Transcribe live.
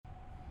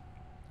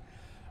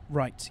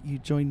Right, you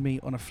joined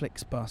me on a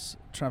Flixbus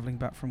travelling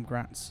back from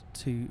Graz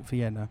to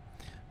Vienna,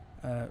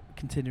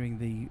 continuing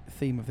the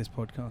theme of this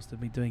podcast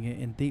of me doing it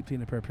in deeply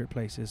inappropriate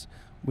places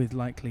with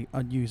likely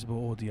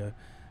unusable audio.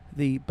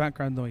 The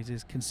background noise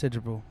is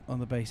considerable on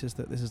the basis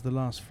that this is the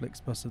last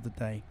Flixbus of the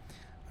day,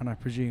 and I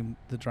presume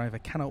the driver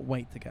cannot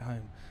wait to get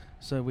home.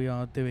 So we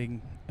are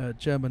doing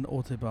German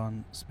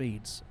Autobahn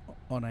speeds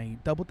on a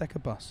double-decker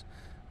bus.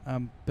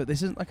 But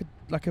this isn't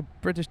like a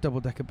British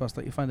double-decker bus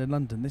that you find in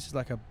London. This is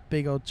like a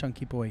big old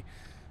chunky boy.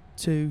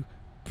 2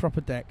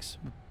 proper decks,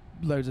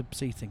 loads of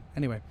seating.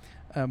 Anyway,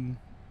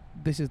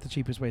 this is the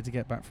cheapest way to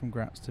get back from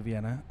Graz to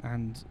Vienna,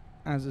 and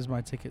as is my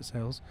ticket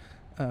sales,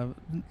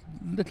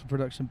 little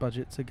production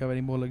budget to go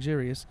any more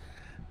luxurious.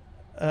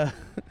 And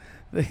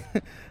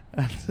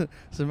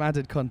some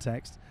added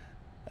context.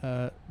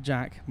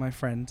 Jack, my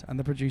friend and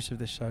the producer of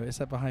this show, is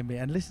sat behind me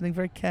and listening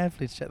very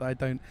carefully to check that I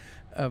don't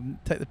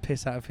take the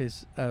piss out of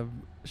his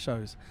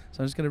shows.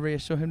 So I'm just going to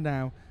reassure him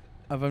now.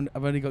 I've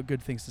only got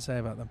good things to say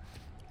about them.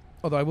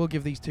 Although I will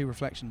give these 2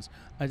 reflections.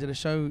 I did a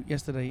show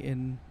yesterday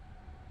in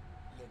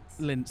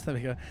Linz, there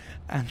we go,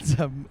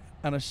 and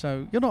a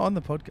show. You're not on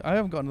the podcast. I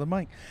haven't got on the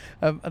mic.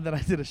 And then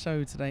I did a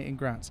show today in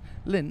Graz.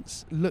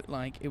 Linz looked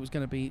like it was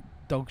going to be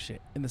dog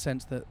shit in the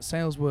sense that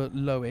sales were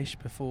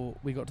lowish before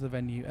we got to the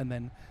venue, and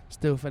then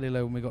still fairly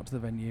low when we got to the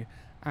venue.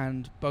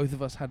 And both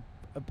of us had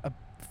a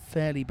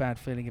fairly bad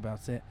feeling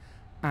about it.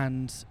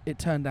 And it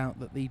turned out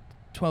that the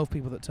 12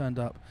 people that turned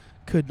up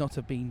could not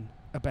have been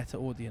a better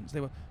audience. They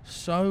were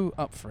so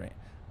up for it,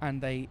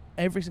 and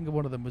every single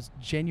one of them was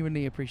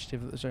genuinely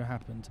appreciative that the show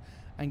happened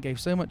and gave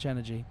so much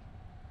energy.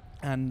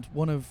 And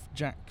one of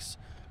Jack's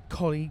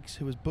colleagues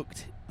who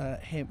booked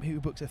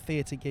a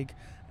theatre gig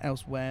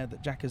elsewhere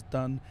that Jack has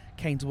done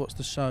came to watch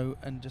the show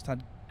and just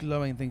had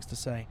glowing things to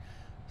say.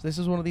 So this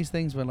was one of these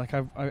things where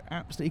I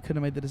absolutely couldn't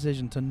have made the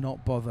decision to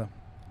not bother.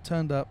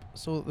 Turned up,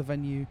 saw that the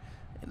venue,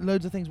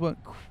 loads of things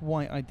weren't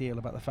quite ideal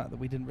about the fact that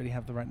we didn't really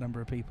have the right number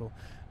of people.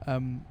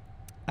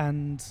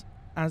 And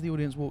as the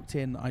audience walked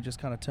in, I just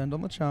kind of turned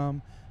on the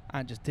charm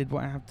and just did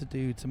what I had to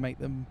do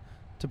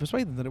to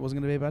persuade them that it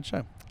wasn't going to be a bad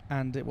show.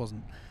 And it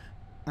wasn't.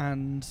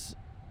 And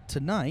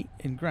tonight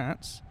in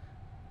Graz,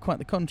 quite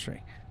the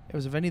contrary. It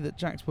was a venue that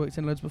Jack's worked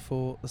in loads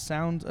before. The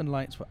sound and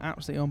lights were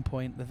absolutely on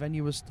point. The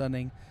venue was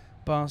stunning.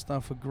 Bar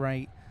staff were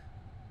great.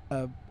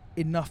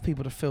 Enough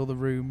people to fill the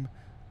room.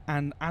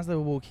 And as they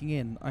were walking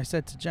in, I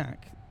said to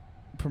Jack,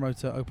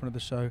 promoter, opener of the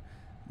show,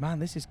 man,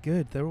 this is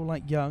good. They're all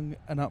like young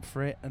and up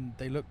for it, and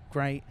they look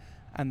great.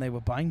 And they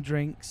were buying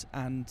drinks,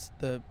 and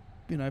the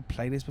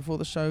playlist before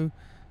the show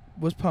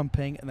was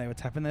pumping, and they were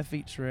tapping their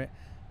feet through it,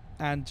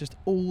 and just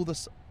all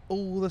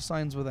the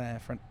signs were there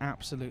for an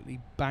absolutely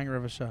banger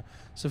of a show.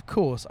 So of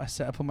course I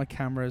set up on my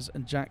cameras,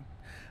 and Jack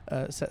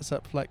sets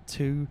up like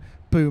 2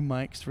 boom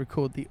mics to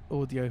record the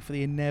audio for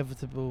the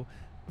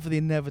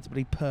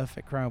inevitably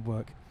perfect crowd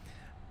work.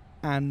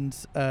 And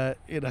I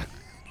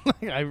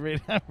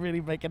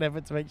really make an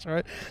effort to make sure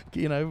I,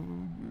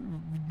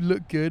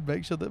 look good,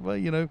 make sure that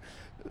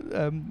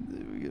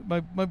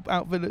my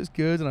outfit looks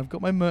good, and I've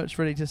got my merch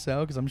ready to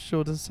sell because I'm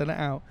sure to sell it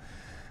out.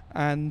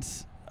 And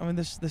I mean,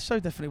 the show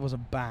definitely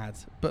wasn't bad,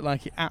 but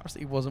it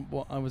absolutely wasn't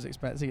what I was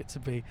expecting it to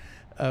be,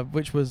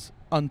 which was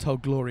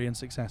untold glory and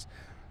success.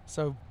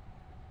 So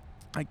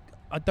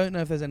I don't know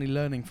if there's any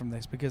learning from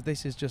this, because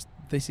this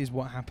is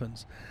what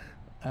happens.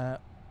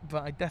 But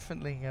I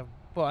definitely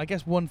I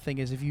guess one thing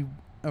is, if you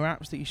are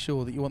absolutely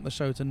sure that you want the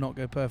show to not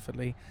go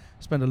perfectly,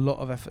 spend a lot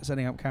of effort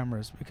setting up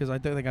cameras, because I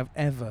don't think I've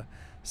ever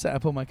set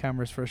up all my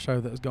cameras for a show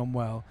that has gone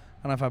well,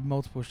 and I've had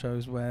multiple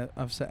shows where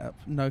I've set up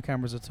no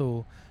cameras at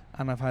all,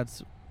 and I've had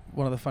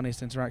one of the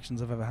funniest interactions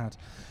I've ever had.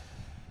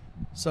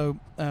 So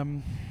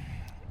alright,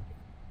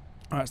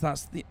 so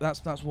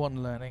that's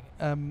one learning.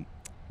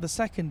 The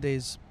second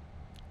is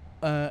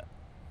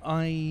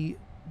I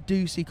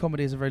do see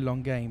comedy as a very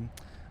long game.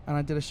 And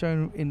I did a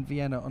show in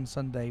Vienna on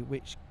Sunday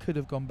which could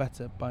have gone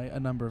better by a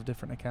number of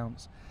different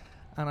accounts,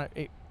 and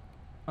I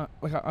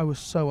was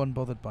so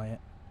unbothered by it.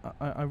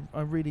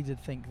 I really did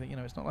think that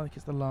it's not like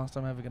it's the last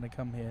I'm ever going to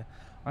come here.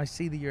 I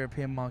see the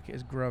European market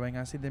is growing.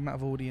 I see the amount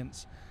of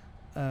audience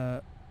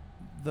that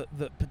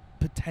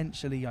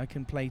potentially I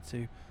can play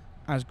to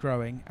as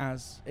growing,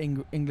 as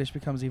English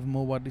becomes even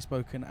more widely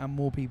spoken, and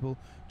more people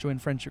join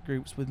friendship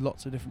groups with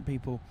lots of different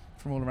people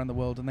from all around the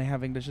world, and they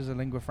have English as a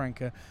lingua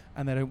franca,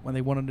 and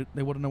they want to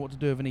know what to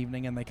do of an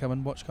evening, and they come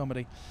and watch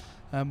comedy.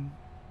 And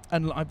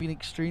I've been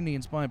extremely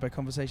inspired by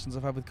conversations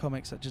I've had with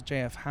comics such as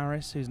J.F.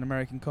 Harris, who's an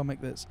American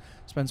comic that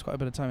spends quite a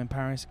bit of time in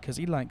Paris because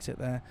he likes it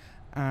there,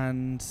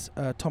 and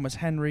Thomas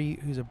Henry,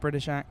 who's a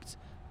British act,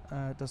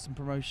 does some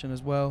promotion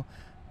as well.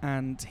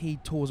 And he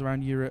tours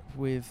around Europe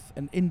with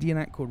an Indian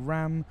act called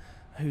Ram,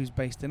 who's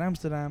based in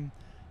Amsterdam.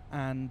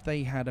 And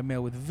they had a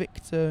meal with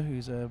Victor,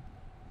 who's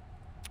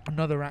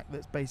another act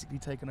that's basically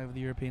taken over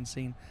the European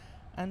scene.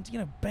 And,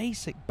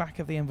 basic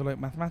back-of-the-envelope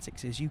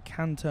mathematics is you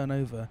can turn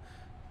over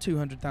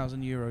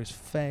 200,000 euros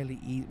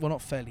fairly well,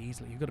 not fairly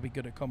easily. You've got to be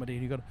good at comedy,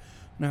 and you've got to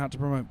know how to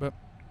promote. But,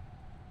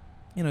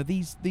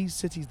 these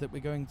cities that we're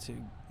going to,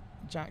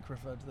 Jack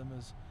referred to them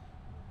as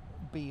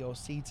B or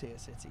C tier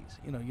cities.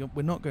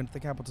 We're not going to the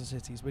capital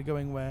cities. We're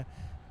going where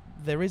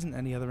there isn't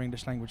any other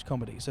English language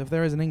comedy. So if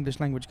there is an English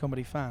language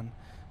comedy fan,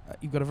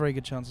 you've got a very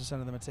good chance of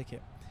sending them a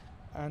ticket.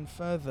 And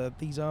further,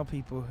 these are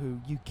people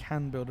who you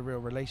can build a real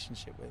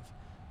relationship with.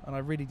 And I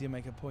really do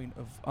make a point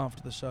of,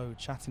 after the show,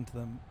 chatting to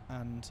them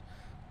and,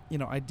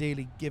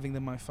 ideally giving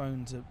them my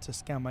phone to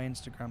scan my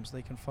Instagram so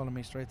they can follow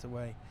me straight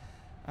away.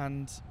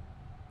 And,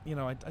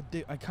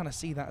 I kind of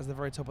see that as the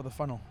very top of the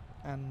funnel.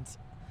 And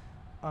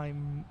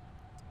I'm,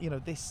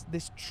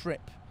 this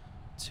trip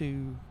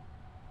to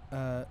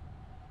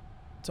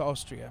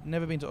Austria,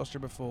 never been to Austria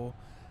before,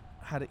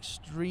 had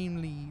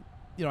extremely,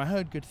 I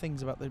heard good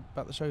things about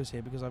the shows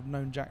here because I've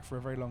known Jack for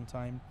a very long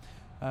time,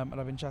 and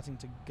I've been chatting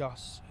to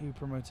Gus, who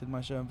promoted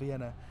my show in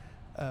Vienna,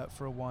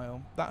 for a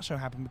while. That show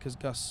happened because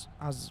Gus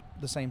has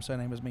the same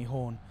surname as me,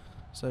 Horn,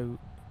 so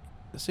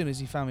as soon as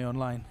he found me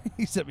online,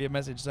 he sent me a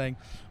message saying,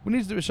 we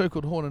need to do a show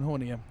called Horn and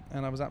Hornier,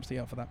 and I was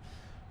absolutely up for that.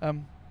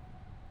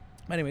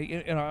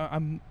 Anyway,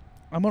 I'm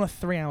on a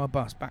 3-hour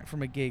bus back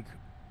from a gig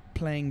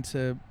playing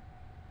to,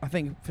 I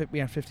think we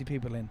had 50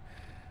 people in,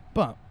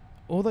 but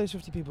all those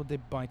 50 people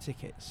did buy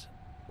tickets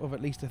of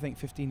at least, I think,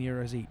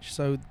 €15 each.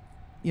 So,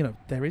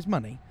 there is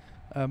money.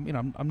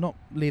 I'm not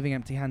leaving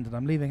empty-handed.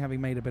 I'm leaving having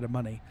made a bit of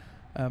money.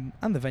 And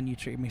the venue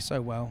treated me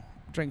so well.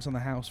 Drinks on the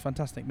house,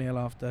 fantastic meal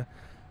after.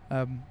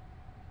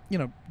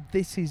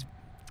 This is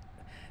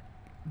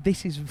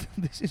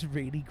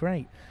really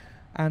great.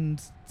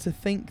 And to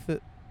think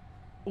that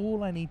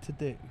all I need to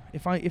do,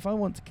 if I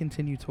want to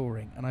continue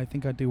touring, and I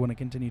think I do want to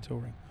continue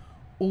touring,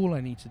 all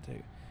I need to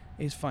do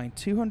is find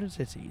 200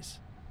 cities,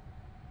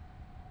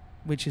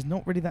 which is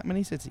not really that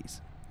many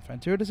cities.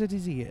 Find 200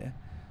 cities a year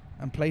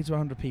and play to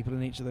 100 people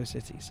in each of those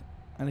cities.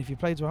 And if you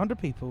play to 100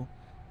 people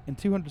in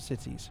 200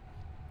 cities,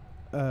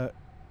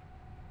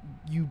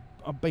 you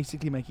are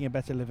basically making a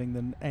better living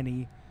than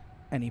any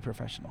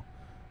professional.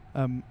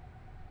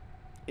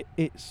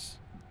 It's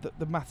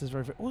the math is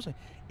very, very... Also,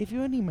 if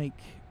you only make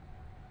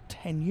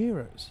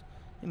 €10,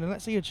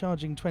 let's say you're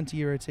charging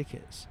 €20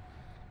 tickets,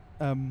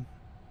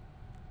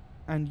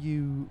 and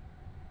you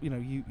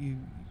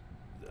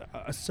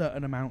a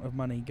certain amount of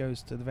money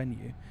goes to the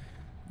venue,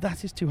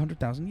 that is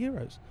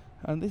 €200,000.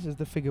 And this is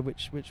the figure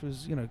which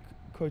was,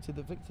 quoted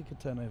that Victor could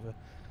turn over.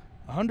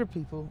 100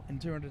 people in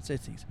 200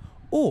 cities.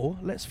 Or,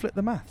 let's flip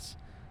the maths.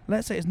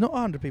 Let's say it's not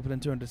 100 people in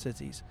 200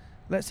 cities.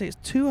 Let's say it's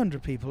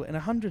 200 people in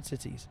 100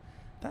 cities.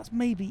 That's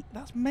maybe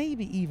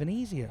even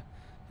easier.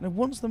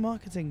 Once the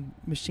marketing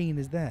machine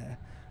is there,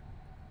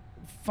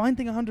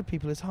 finding 100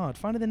 people is hard.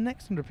 Finding the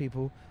next 100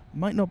 people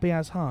might not be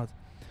as hard.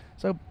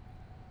 So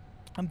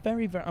I'm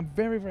very,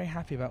 very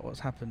happy about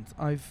what's happened.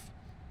 I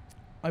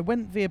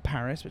went via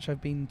Paris, which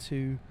I've been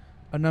to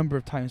a number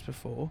of times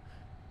before,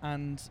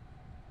 and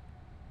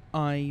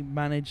I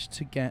managed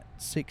to get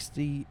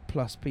 60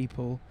 plus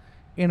people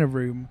in a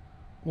room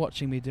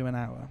watching me do an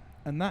hour.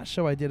 And that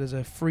show I did as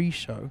a free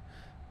show,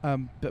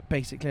 but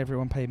basically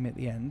everyone paid me at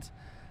the end.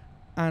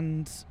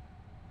 And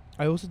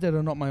I also did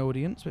a Not My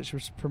Audience, which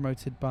was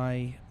promoted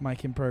by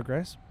Mike in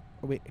Progress.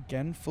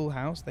 Again, full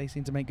house. They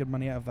seem to make good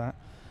money out of that.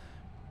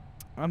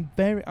 I've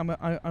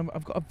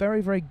got a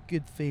very, very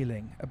good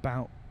feeling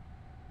about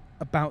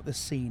the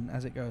scene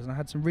as it goes, and I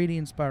had some really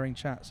inspiring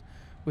chats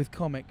with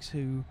comics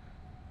who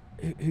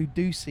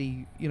do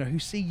see, who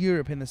see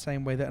Europe in the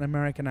same way that an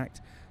American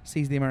act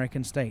sees the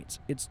American States.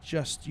 It's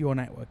just your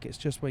network. It's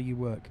just where you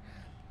work.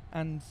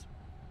 And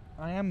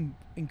I am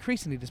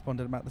increasingly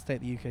despondent about the state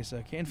of the UK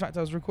circuit. In fact,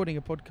 I was recording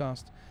a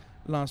podcast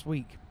last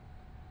week,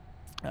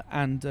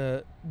 and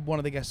one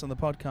of the guests on the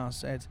podcast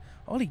said,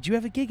 "Ollie, do you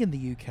have a gig in the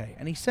UK?"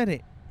 And he said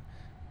it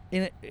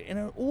in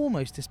an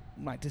almost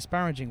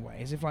disparaging way,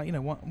 as if why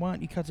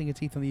aren't you cutting your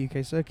teeth on the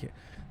UK circuit?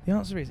 The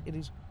answer is, it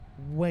is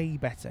way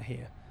better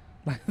here.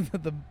 Like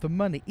the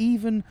money,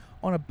 even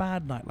on a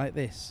bad night like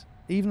this,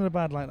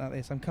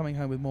 I'm coming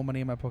home with more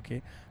money in my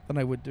pocket than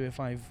I would do if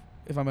I'm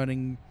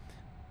earning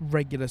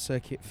regular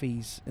circuit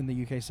fees in the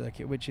UK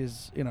circuit, which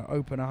is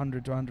open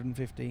 100 to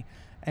 150,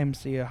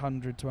 MC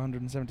 100 to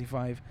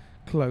 175,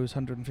 close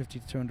 150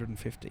 to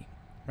 250,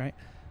 right?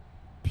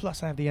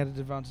 Plus I have the added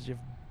advantage of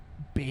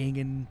being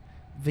in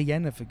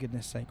Vienna, for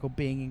goodness sake, or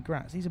being in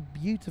Graz. These are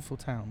beautiful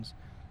towns,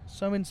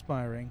 so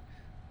inspiring,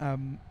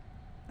 and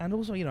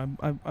also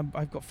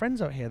I've got friends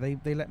out here.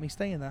 They let me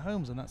stay in their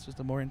homes, and that's just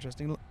a more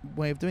interesting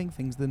way of doing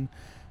things than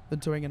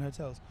touring in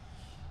hotels.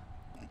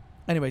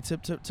 Anyway,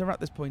 to wrap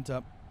this point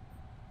up,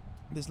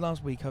 this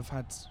last week I've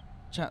had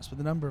chats with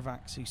a number of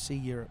acts who see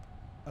Europe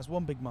as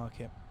one big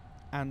market,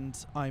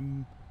 and I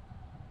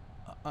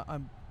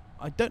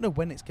don't know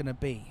when it's going to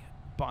be,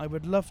 but I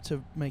would love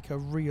to make a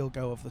real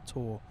go of the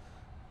tour.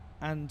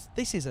 And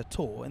this is a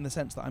tour in the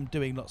sense that I'm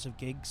doing lots of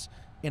gigs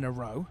in a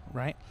row,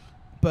 right?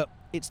 But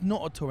it's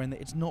not a tour in that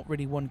it's not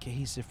really one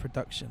cohesive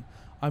production.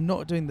 I'm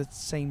not doing the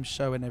same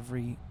show in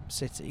every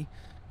city.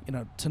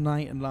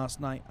 Tonight and last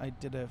night I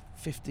did a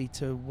 50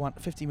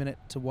 minute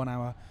to 1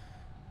 hour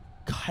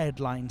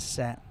headline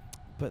set,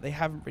 but they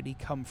haven't really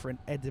come for an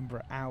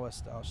Edinburgh hour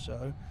style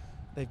show.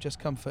 They've just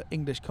come for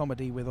English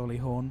comedy with Ollie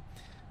Horn.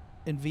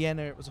 in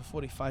Vienna it was a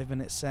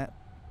 45-minute set,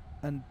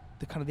 and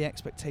the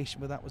expectation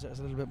with that was it was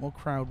a little bit more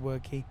crowd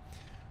worky.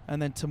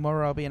 And then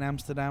tomorrow I'll be in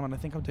Amsterdam, and I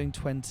think I'm doing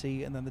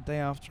 20. And then the day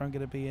after I'm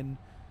going to be in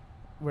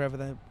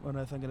wherever on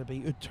earth I'm going to be,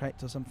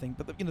 Utrecht or something.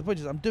 But the point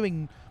is,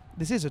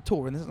 this is a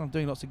tour, and I'm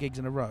doing lots of gigs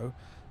in a row,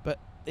 but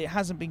it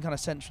hasn't been kind of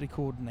centrally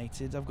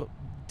coordinated. I've got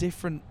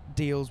different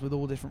deals with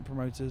all different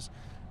promoters.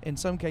 In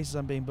some cases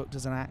I'm being booked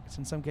as an act.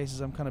 In some cases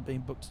I'm kind of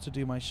being booked to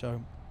do my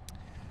show.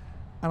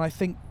 And I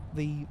think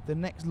the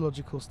next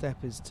logical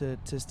step is to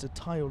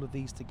tie all of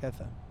these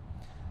together,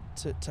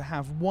 to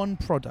have one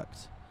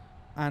product.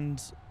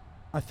 And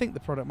I think the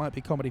product might be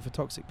comedy for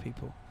toxic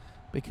people,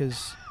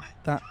 because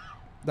that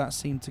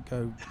seemed to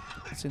go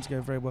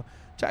very well.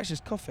 Jack's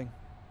just coughing.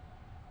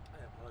 I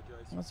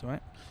apologise. That's all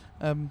right.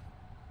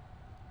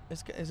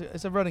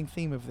 It's a running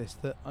theme of this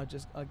that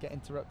I get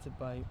interrupted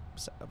by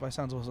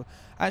sounds also.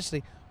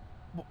 Actually,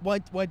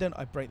 why don't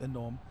I break the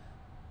norm?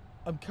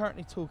 I'm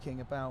currently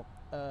talking about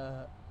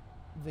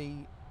the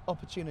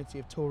opportunity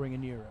of touring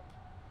in Europe.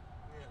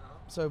 Yeah.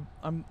 So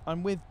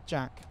I'm with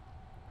Jack.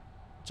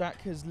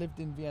 Jack has lived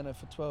in Vienna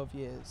for 12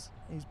 years.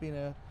 He's been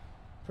a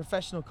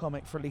professional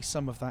comic for at least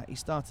some of that. He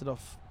started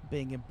off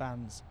being in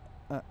bands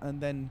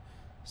and then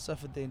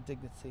suffered the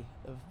indignity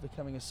of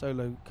becoming a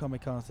solo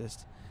comic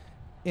artist.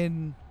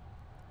 In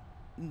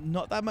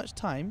not that much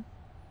time,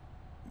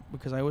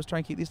 because I always try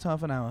and keep these to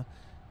half an hour,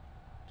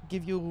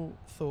 give your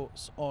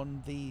thoughts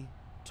on the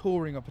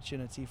touring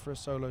opportunity for a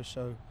solo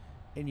show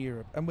in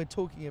Europe. And we're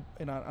talking,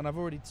 and I've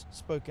already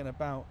spoken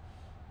about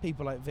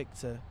people like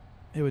Victor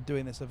who are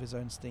doing this of his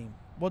own steam.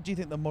 What do you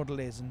think the model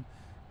is, and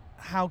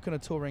how can a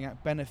touring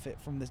act benefit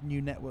from this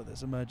new network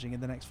that's emerging in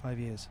the next 5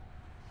 years?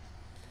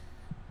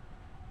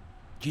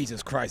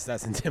 Jesus Christ,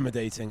 that's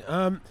intimidating.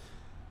 For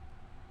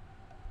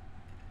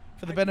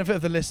the benefit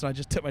of the listener, I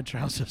just took my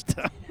trousers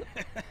down.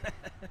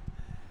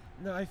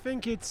 No, I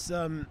think it's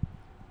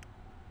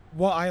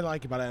what I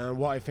like about it, and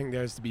what I think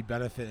there's to be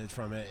benefited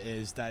from it,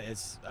 is that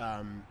it's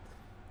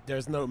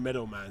there's no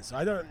middleman. So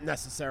I don't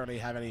necessarily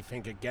have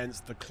anything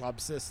against the club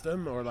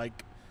system or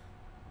like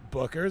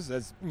bookers,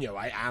 as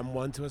I am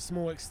one to a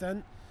small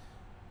extent.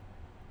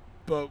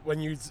 But when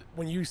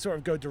you sort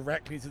of go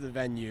directly to the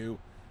venue,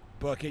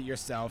 book it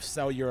yourself,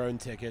 sell your own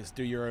tickets,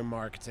 do your own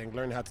marketing,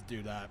 learn how to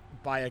do that,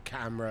 buy a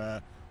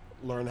camera,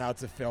 learn how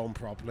to film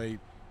properly,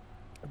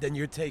 then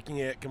you're taking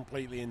it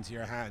completely into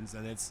your hands.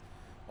 And it's,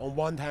 on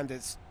one hand,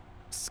 it's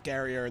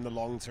scarier in the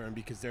long term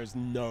because there's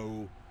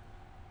no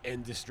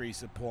industry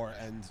support.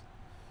 And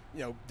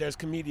there's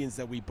comedians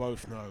that we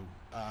both know,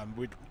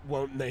 we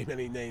won't name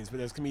any names, but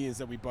there's comedians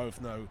that we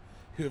both know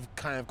who have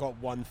kind of got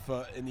one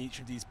foot in each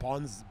of these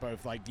ponds,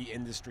 both like the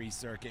industry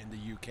circuit in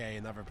the UK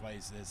and other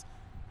places.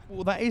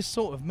 Well, that is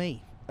sort of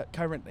me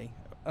currently,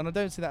 and I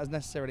don't see that as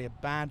necessarily a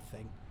bad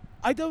thing.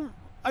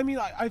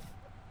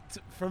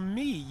 For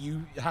me,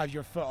 you have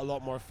your foot a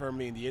lot more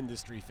firmly in the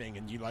industry thing,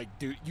 and you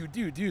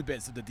do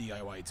bits of the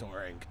DIY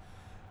touring.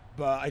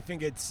 But I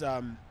think it's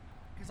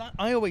because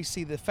I always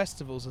see the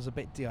festivals as a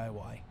bit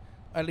DIY.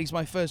 At least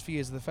my first few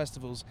years of the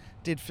festivals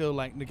did feel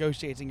like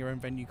negotiating your own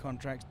venue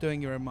contracts,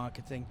 doing your own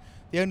marketing.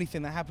 The only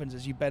thing that happens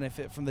is you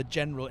benefit from the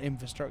general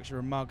infrastructure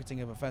and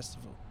marketing of a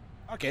festival.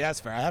 Okay, that's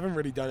fair. I haven't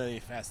really done any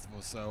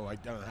festivals, so I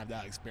don't have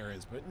that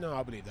experience. But no,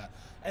 I believe that.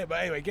 But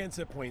anyway, getting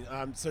to the point.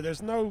 So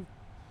there's no,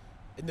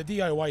 in the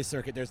DIY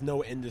circuit, there's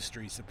no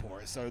industry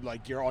support. So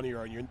like you're on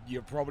your own.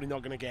 You're probably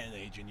not going to get an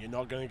agent. You're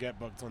not going to get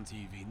booked on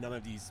TV. None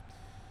of these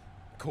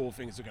cool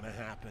things are going to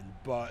happen.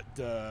 But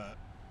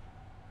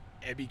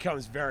it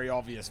becomes very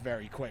obvious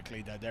very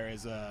quickly that there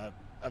is a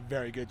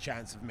very good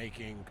chance of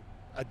making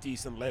a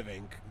decent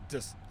living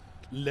just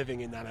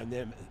living in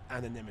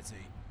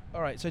anonymity.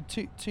 All right, so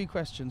two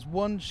questions.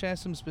 One, share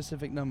some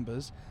specific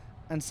numbers.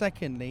 And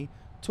secondly,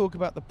 talk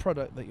about the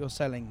product that you're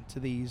selling to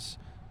these,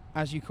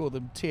 as you call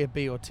them, Tier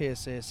B or Tier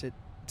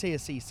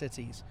C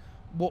cities.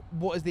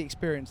 What is the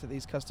experience that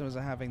these customers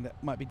are having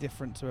that might be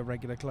different to a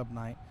regular club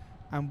night?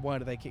 And why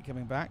do they keep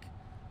coming back?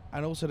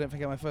 And also, don't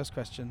forget my first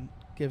question,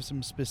 give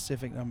some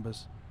specific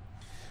numbers.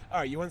 All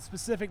right, you want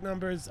specific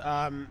numbers?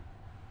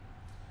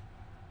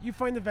 You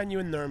find a venue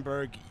in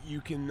Nuremberg, you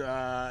can,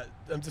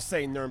 I'm just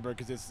saying Nuremberg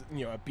because it's,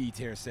 a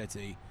B-tier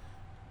city.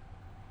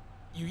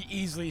 You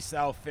easily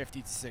sell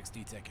 50 to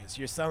 60 tickets.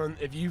 You're selling,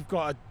 if you've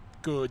got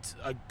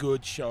a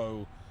good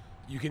show,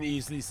 you can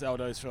easily sell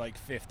those for like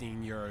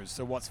 €15.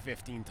 So what's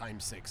 15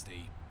 times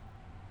 60?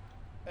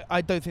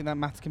 I don't think that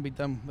maths can be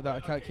done without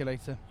a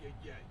calculator.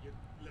 Yeah, your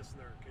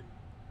listener can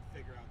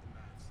figure out the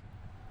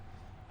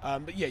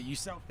maths. But yeah, you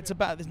sell... It's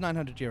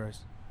 €900.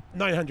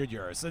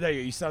 €900. So there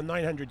you go. You sell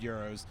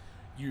 €900.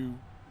 You,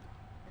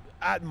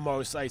 at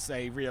most, I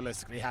say,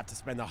 realistically have to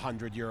spend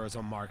 €100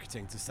 on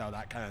marketing to sell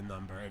that kind of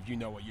number if you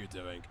know what you're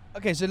doing.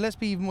 Okay, so let's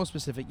be even more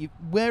specific.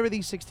 Where are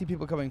these 60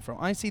 people coming from?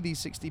 I see these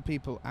 60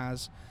 people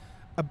as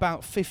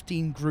about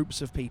 15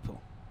 groups of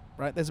people,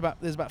 right? There's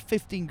about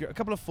 15, a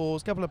couple of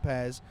fours, a couple of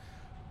pairs.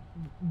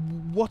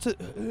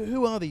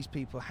 Who are these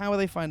people? How are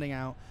they finding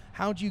out?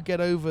 How do you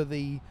get over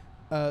the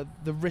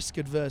risk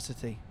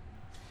adversity?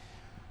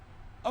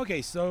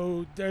 Okay,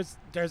 so there's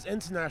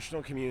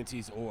international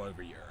communities all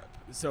over Europe.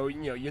 So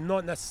you're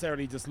not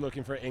necessarily just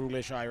looking for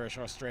English, Irish,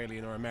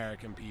 Australian, or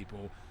American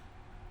people.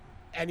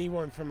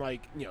 Anyone from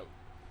like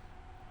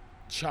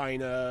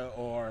China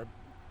or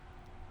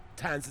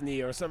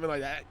Tanzania or something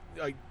like that.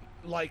 Like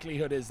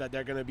likelihood is that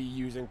they're going to be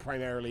using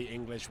primarily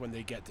English when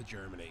they get to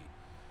Germany.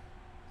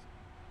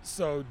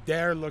 So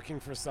they're looking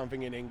for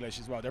something in English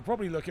as well. They're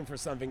probably looking for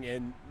something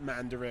in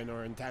Mandarin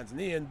or in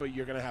Tanzanian, but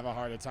you're going to have a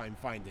harder time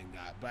finding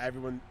that.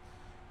 But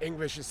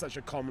English is such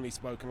a commonly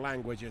spoken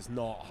language, it's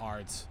not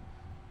hard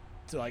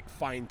to like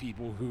find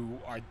people who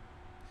are,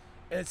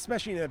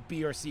 especially in a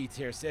B or C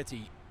tier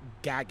city,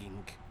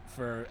 gagging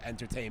for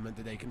entertainment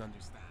that they can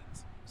understand.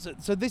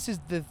 So this is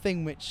the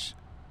thing which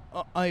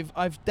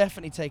I've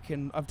definitely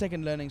taken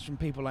learnings from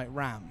people like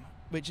Ram,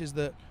 which is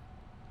that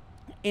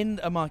in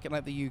a market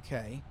like the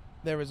UK,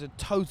 there is a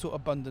total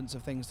abundance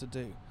of things to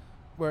do.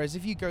 Whereas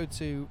if you go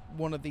to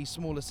one of these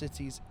smaller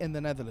cities in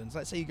the Netherlands,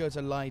 let's say you go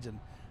to Leiden,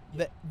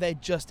 there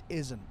just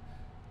isn't.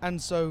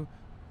 And so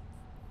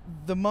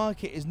the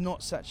market is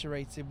not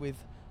saturated with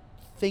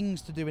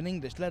things to do in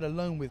English, let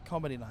alone with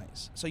comedy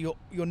nights. So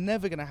you're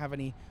never going to have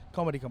any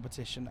comedy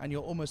competition, and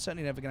you're almost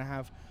certainly never going to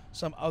have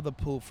some other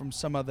pull from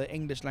some other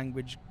English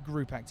language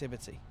group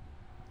activity.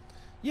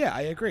 Yeah,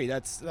 I agree.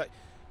 That's like,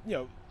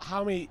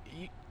 how many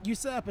you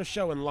set up a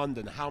show in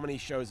London, how many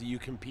shows are you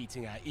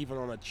competing at even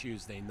on a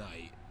Tuesday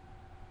night?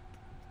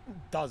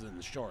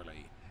 Dozens,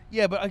 surely.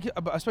 Yeah, but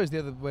I suppose the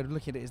other way of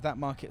looking at it is that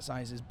market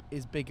size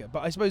is bigger.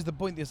 But I suppose the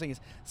point you're saying is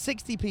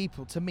 60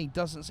 people to me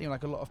doesn't seem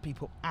like a lot of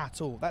people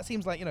at all. That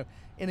seems like,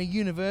 in a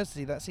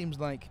university, that seems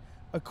like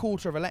a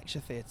quarter of a lecture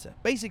theatre.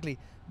 Basically,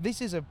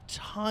 this is a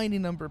tiny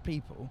number of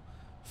people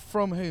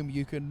from whom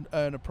you can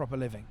earn a proper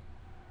living.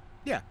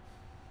 Yeah,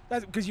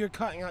 that's because you're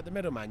cutting out the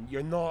middleman.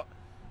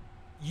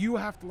 You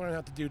have to learn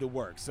how to do the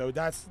work. So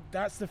that's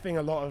the thing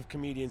a lot of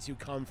comedians who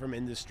come from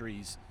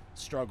industries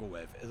struggle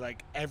with, is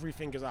like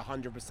everything is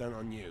 100%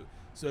 on you.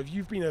 So if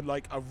you've been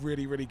a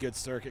really, really good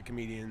circuit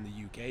comedian in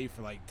the UK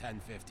for like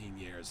 10, 15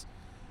 years,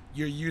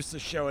 you're used to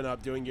showing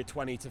up, doing your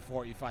 20 to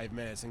 45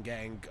 minutes and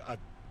getting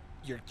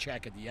your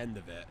check at the end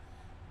of it.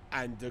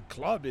 And the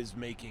club is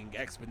making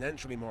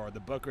exponentially more,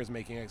 the booker is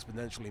making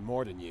exponentially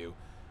more than you.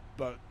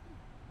 But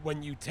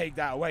when you take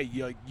that away,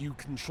 you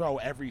control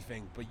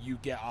everything, but you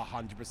get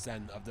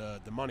 100% of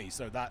the money.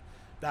 So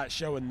that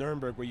show in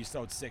Nuremberg where you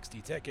sold 60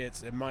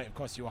 tickets, it might have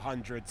cost you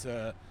 100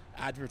 to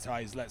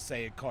advertise. Let's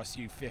say it costs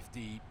you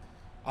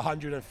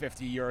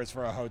 150 euros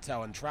for a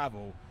hotel and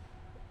travel.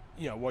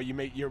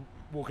 You're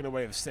walking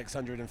away with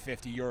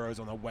 650 euros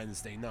on a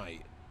Wednesday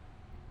night.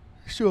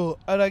 Sure,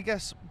 and I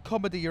guess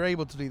comedy, you're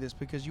able to do this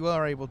because you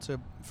are able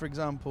to, for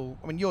example,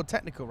 you're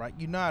technical, right?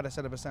 You know how to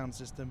set up a sound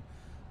system,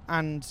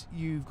 and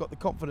you've got the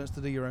confidence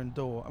to do your own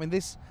door.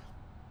 This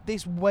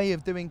way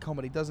of doing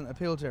comedy doesn't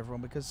appeal to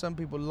everyone because some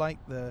people like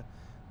the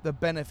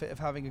benefit of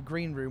having a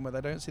green room where they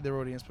don't see their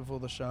audience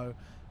before the show,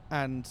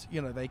 and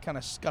they kind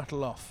of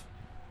scuttle off.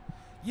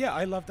 Yeah,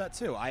 I love that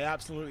too. I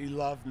absolutely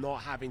love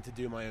not having to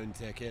do my own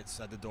tickets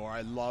at the door.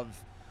 I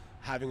love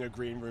having a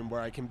green room where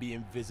I can be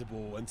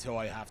invisible until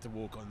I have to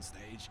walk on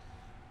stage.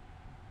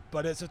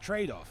 But it's a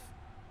trade-off,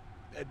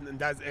 and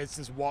it's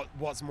just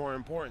what's more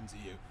important to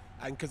you.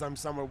 And because I'm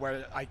somewhere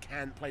where I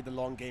can't play the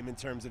long game in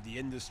terms of the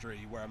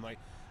industry, where I'm like,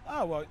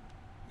 oh well,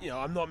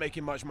 I'm not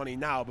making much money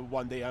now, but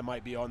one day I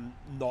might be on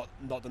not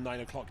the 9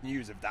 o'clock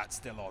news if that's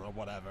still on or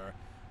whatever,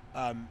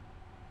 and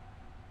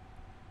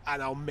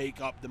I'll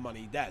make up the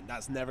money then.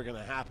 That's never going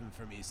to happen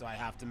for me, so I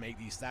have to make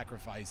these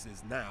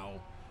sacrifices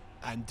now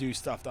and do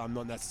stuff that I'm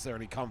not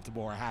necessarily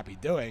comfortable or happy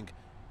doing,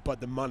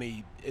 but the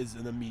money is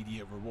an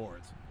immediate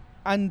reward.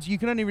 And you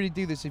can only really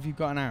do this if you've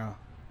got an hour.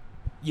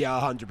 Yeah,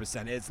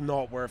 100%. It's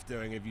not worth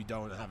doing if you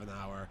don't have an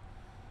hour.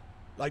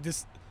 Like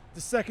this,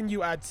 the second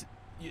you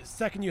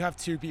have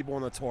 2 people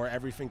on a tour,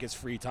 everything is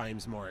 3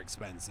 times more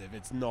expensive.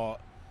 It's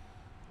not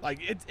like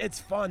it's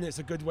fun. It's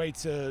a good way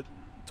to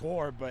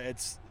tour,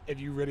 but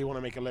if you really want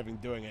to make a living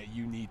doing it,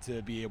 you need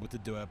to be able to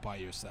do it by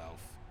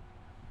yourself.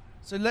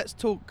 So let's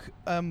talk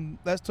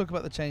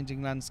about the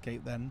changing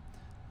landscape then,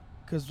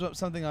 because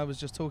something I was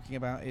just talking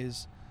about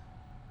is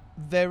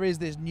there is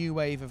this new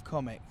wave of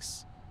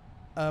comics.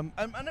 And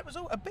it was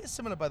all a bit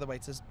similar, by the way,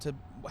 to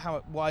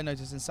what I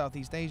noticed in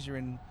Southeast Asia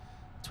in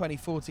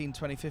 2014,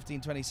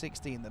 2015,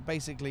 2016, that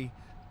basically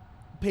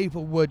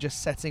people were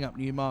just setting up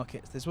new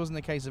markets. This wasn't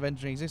a case of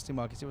entering existing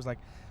markets. It was like,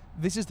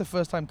 this is the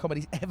first time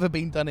comedy's ever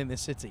been done in this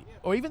city,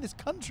 or even this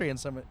country in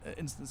some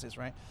instances,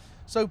 right?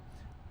 So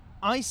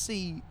I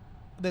see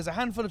there's a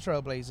handful of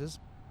trailblazers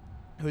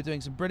who are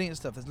doing some brilliant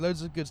stuff. There's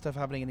loads of good stuff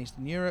happening in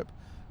Eastern Europe.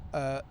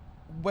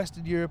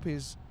 Western Europe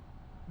is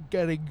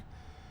getting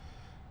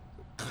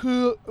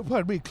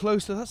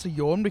closer. That's a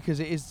yawn because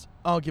it is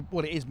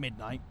it is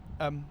midnight.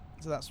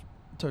 So that's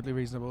totally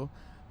reasonable.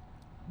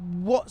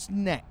 What's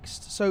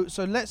next? So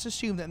let's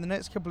assume that in the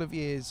next couple of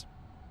years,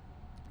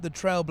 the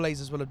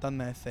Trailblazers will have done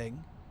their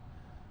thing.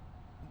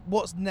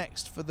 What's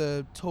next for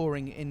the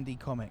touring indie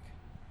comic?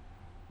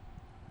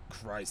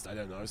 Christ, I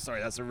don't know.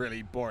 Sorry, that's a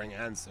really boring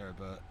answer,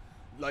 but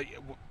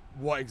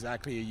what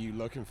exactly are you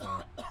looking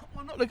for?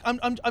 Well, no, look,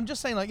 I'm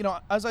just saying, like, you know,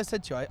 as I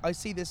said to you, I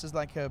see this as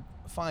like a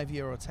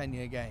 5-year or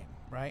 10-year game,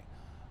 right?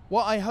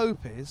 What I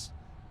hope is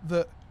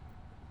that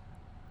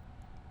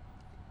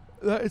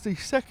is a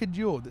second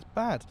yaw that's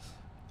bad.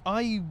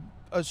 I'm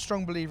a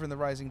strong believer in the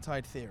rising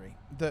tide theory,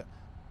 that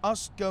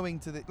us going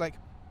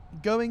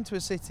to a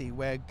city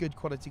where good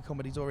quality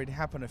comedy's already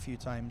happened a few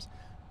times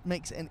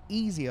makes it an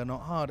easier,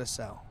 not harder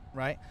sell,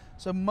 right?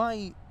 So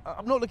I'm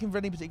not looking for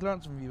any particular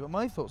answer from you, but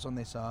my thoughts on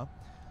this are,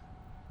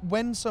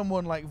 when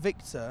someone like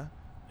Victor,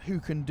 who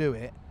can do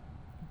it,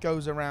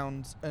 goes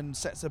around and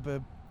sets up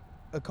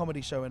a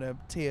comedy show in a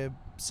tier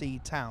C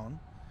town,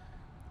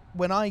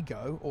 when I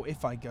go, or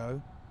if I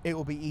go, it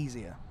will be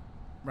easier,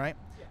 right?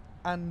 Yeah.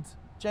 And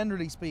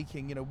generally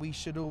speaking, you know, we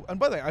should all... And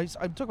by the way, I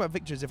talk about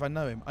Victor as if I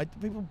know him.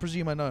 People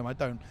presume I know him. I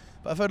don't.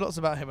 But I've heard lots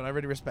about him, and I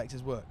really respect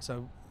his work.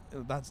 So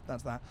that's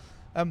that.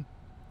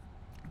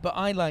 But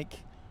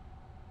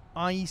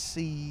I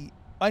see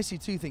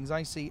two things.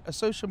 I see a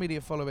social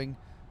media following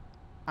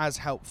as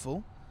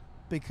helpful,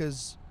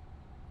 because,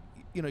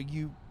 you know,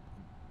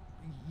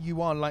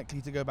 you are likely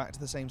to go back to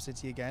the same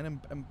city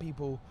again, and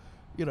people,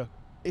 you know,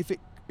 if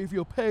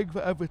you're paying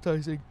for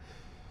advertising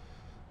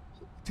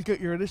to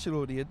get your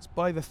initial audience,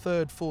 by the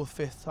third, fourth,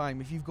 fifth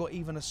time, if you've got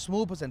even a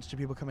small percentage of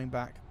people coming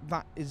back,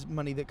 that is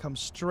money that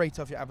comes straight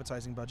off your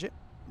advertising budget,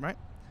 right?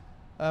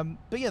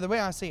 But yeah, the way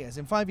I see it is,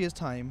 in 5 years'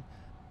 time,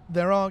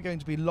 there are going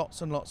to be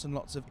lots and lots and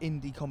lots of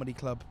indie comedy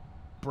club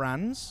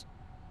brands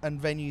and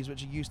venues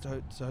which are used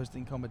to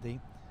hosting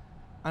comedy,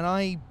 and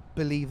I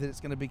believe that it's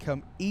going to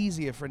become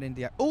easier for an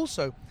indie act.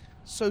 Also,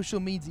 social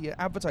media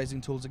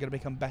advertising tools are going to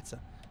become better.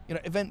 You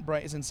know,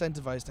 Eventbrite is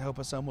incentivized to help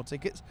us sell more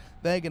tickets.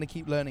 They're going to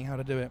keep learning how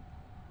to do it.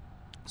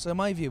 So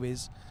my view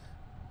is,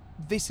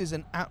 this is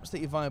an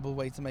absolutely viable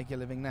way to make a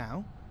living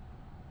now,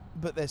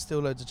 but there's still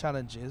loads of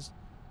challenges.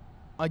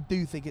 I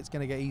do think it's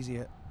going to get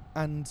easier,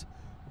 and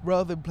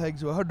rather than playing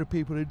to 100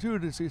 people in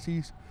 200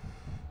 cities,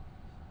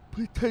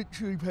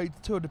 potentially playing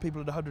to 200 people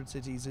in 100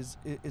 cities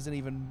is an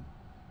even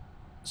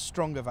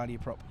stronger value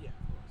prop. Yeah,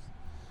 of course.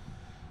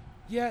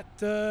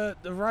 Yeah,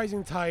 the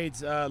rising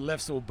tides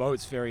lifts all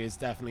boats theory is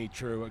definitely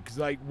true. Because,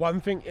 like, one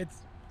thing,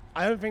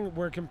 I don't think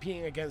we're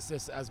competing against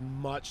this as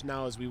much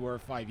now as we were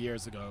 5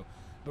 years ago.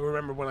 But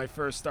remember, when I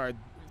first started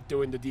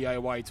doing the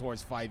DIY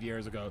tours 5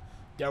 years ago,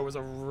 there was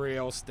a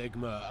real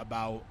stigma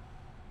about,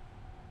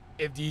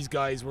 if these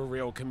guys were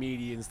real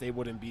comedians, they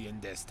wouldn't be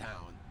in this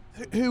town.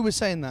 Who was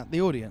saying that?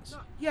 The audience? No,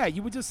 yeah,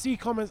 you would just see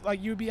comments,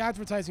 like, you'd be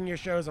advertising your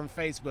shows on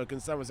Facebook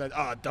and someone said,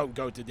 oh, don't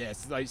go to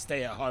this, like,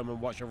 stay at home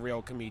and watch a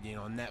real comedian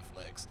on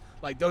Netflix.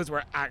 Like, those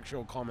were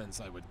actual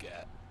comments I would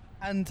get.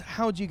 And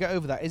how do you get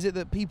over that? Is it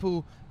that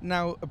people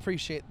now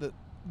appreciate that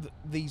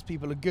these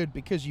people are good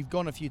because you've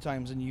gone a few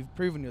times and you've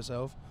proven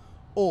yourself?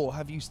 Or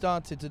have you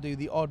started to do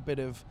the odd bit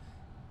of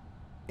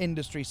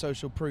industry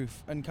social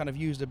proof and kind of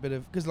used a bit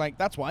of... Because, like,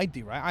 that's what I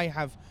do, right? I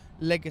have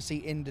legacy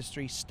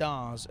industry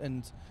stars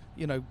and,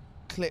 you know,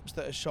 clips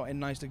that are shot in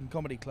nice-looking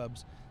comedy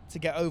clubs to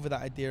get over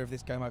that idea of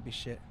this guy might be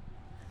shit.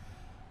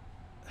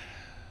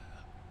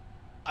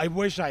 I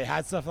wish I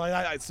had stuff like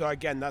that. So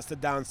again, that's the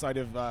downside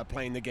of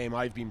playing the game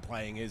I've been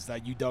playing, is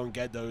that you don't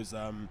get those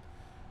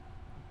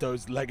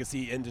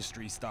legacy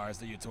industry stars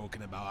that you're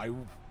talking about. I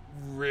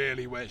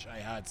really wish I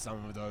had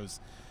some of those.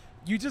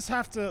 You just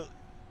have to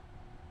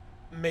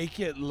make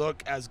it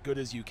look as good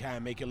as you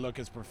can, make it look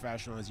as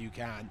professional as you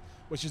can,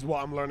 which is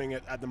what I'm learning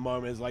at the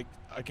moment, is like,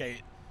 okay,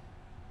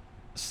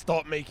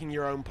 stop making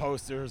your own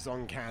posters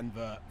on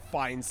Canva,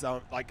 find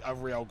some, like, a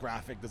real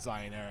graphic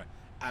designer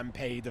and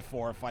pay the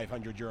 400 or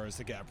 500 euros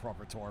to get a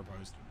proper tour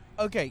poster.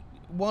 Okay,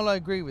 while I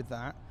agree with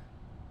that,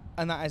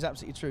 and that is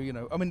absolutely true, you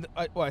know, I mean,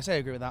 I say I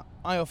agree with that.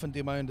 I often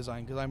do my own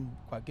design because I'm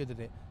quite good at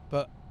it,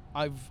 but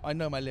I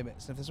know my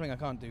limits, and if there's something I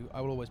can't do, I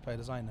will always pay a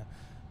designer.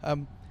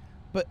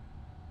 But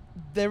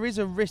there is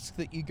a risk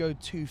that you go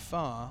too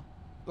far.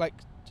 Like,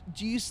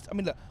 I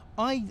mean, look,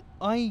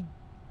 I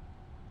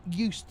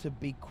used to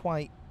be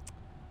quite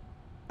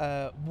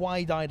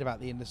wide-eyed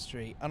about the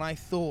industry, and I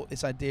thought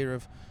this idea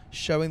of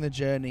showing the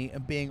journey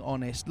and being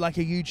honest, like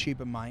a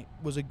YouTuber might,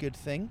 was a good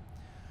thing.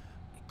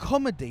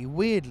 Comedy,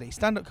 weirdly,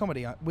 stand-up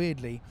comedy,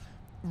 weirdly,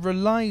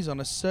 relies on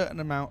a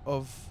certain amount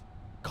of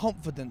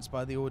confidence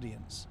by the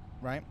audience,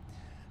 right?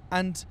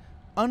 And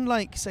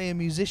unlike, say, a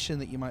musician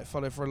that you might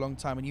follow for a long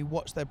time and you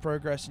watch their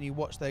progress and you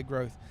watch their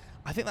growth,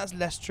 I think that's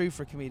less true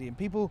for a comedian.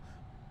 People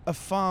are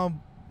far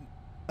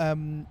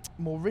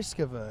more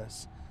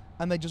risk-averse,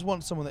 and they just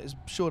want someone that is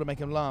sure to make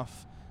them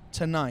laugh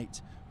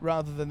tonight,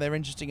 rather than they're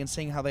interested in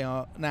seeing how they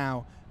are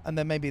now, and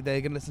then maybe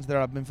they're going to listen to their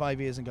album in 5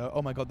 years and go,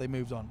 oh my god, they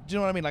moved on. Do you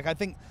know what I mean? Like,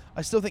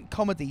 I still think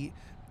comedy,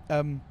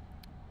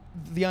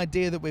 the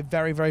idea that we're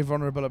very, very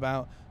vulnerable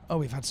about, oh,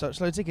 we've had such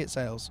low ticket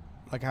sales,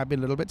 like I have been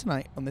a little bit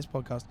tonight on this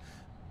podcast,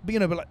 but you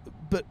know,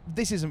 but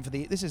this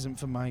isn't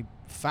for my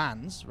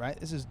fans, right?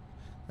 This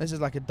is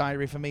like a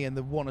diary for me and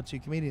the one or two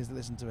comedians that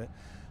listen to it.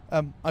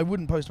 I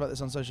wouldn't post about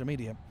this on social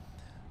media.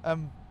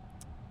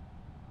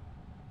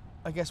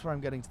 I guess where I'm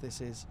getting to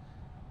this is,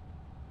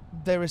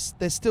 there's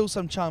still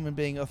some charm in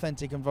being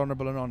authentic and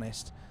vulnerable and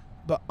honest,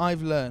 but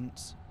I've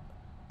learnt,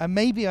 and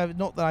maybe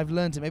not that I've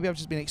learnt it, maybe I've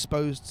just been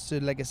exposed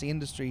to legacy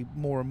industry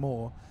more and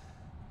more.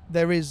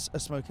 There is a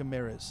smoke and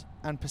mirrors,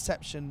 and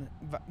perception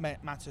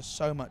matters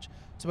so much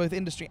to both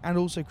industry and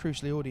also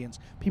crucially audience.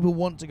 People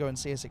want to go and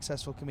see a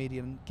successful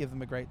comedian and give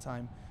them a great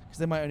time, because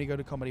they might only go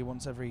to comedy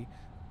once every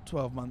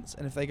 12 months,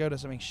 and if they go to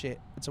something shit,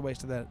 it's a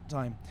waste of their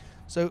time.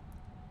 So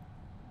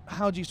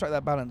how do you strike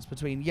that balance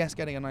between, yes,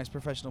 getting a nice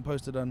professional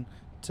poster done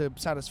to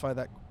satisfy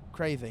that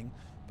craving,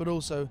 but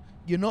also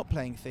you're not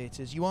playing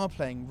theatres, you are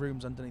playing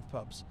rooms underneath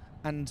pubs,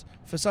 and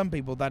for some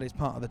people that is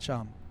part of the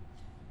charm.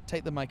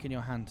 Take the mic in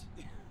your hand.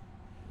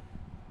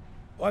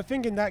 Well, I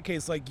think in that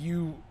case, like,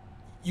 you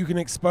can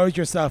expose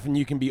yourself and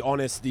you can be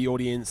honest to the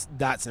audience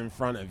that's in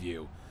front of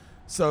you.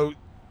 So,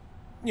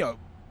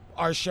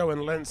 our show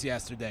in Linz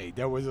yesterday,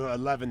 there was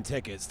 11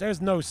 tickets.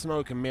 There's no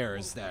smoke and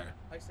mirrors there.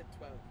 I said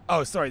 12.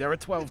 Oh, sorry, there were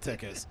 12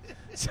 tickets.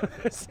 So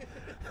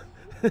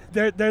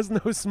there's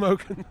no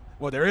smoke.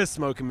 Well, there is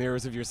smoke and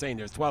mirrors if you're saying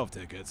there's 12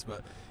 tickets,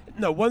 but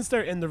no, once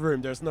they're in the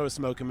room, there's no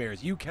smoke and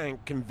mirrors. You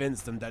can't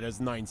convince them that there's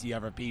 90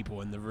 other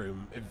people in the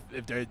room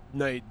if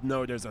they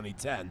know there's only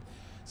 10.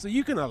 So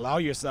you can allow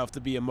yourself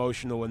to be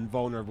emotional and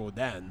vulnerable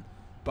then.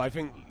 But I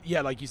think,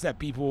 like you said,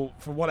 people,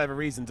 for whatever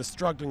reason, the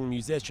struggling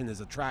musician is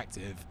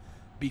attractive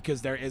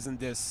because there isn't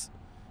this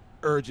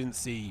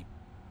urgency.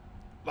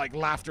 Like,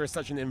 laughter is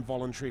such an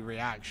involuntary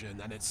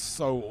reaction, and it's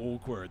so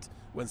awkward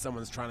when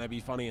someone's trying to be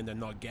funny and they're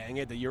not getting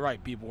it, that you're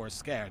right, people are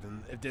scared.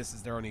 And if this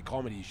is their only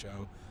comedy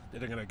show that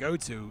they're going to go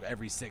to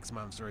every 6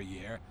 months or a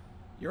year,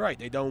 you're right,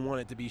 they don't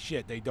want it to be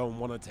shit. They don't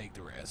want to take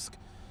the risk.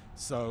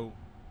 So,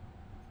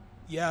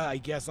 I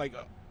guess, like,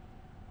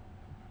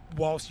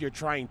 whilst you're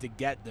trying to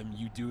get them,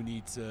 you do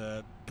need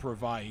to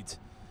provide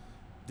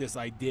this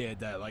idea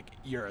that, like,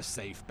 you're a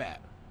safe bet.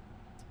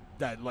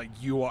 That, like,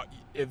 you are,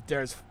 if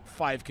there's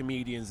 5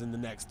 comedians in the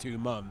next 2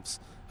 months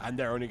and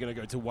they're only going to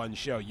go to one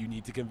show, you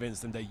need to convince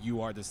them that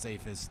you are the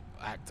safest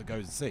act to go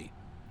and see.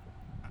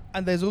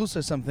 And there's also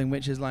something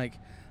which is like,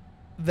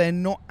 they're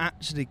not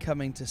actually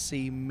coming to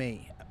see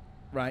me,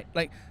 right?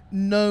 Like,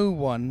 no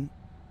one,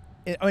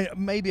 I mean,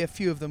 maybe a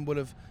few of them would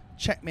have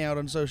checked me out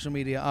on social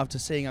media after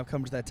seeing I've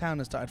come to their town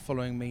and started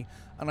following me.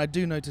 And I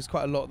do notice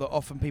quite a lot that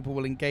often people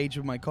will engage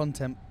with my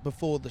content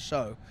before the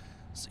show.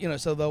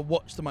 So they'll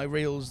watch my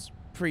reels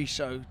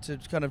pre-show to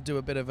kind of do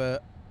a bit of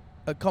a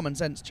common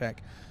sense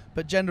check.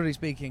 But generally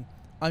speaking,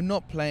 I'm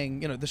not playing,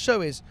 the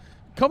show is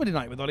comedy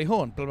night with Ollie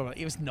Horn, blah, blah, blah.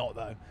 It was not,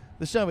 though.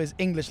 The show is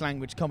English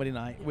language comedy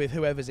night with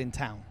whoever's in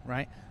town,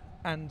 right?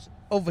 And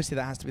obviously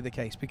that has to be the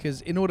case,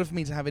 because in order for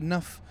me to have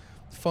enough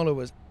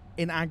followers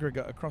in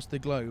aggregate across the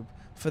globe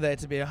for there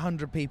to be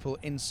 100 people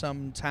in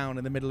some town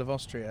in the middle of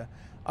Austria,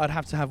 I'd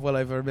have to have well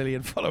over 1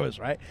 million followers,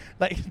 right?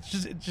 Like,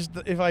 just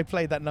if I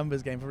played that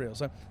numbers game for real.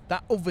 So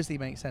that obviously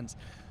makes sense.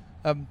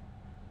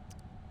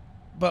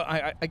 But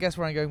I guess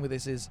where I'm going with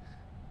this is,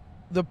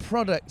 the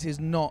product is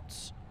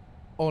not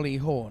Ollie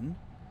Horn.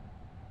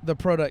 The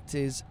product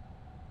is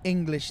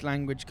English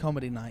language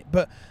comedy night.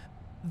 But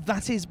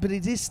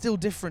it is still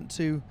different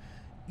to,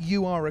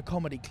 you are a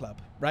comedy club,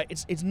 right?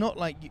 It's not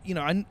like,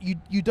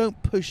 you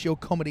don't push your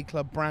comedy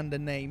club brand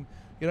and name.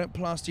 You don't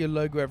plaster your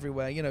logo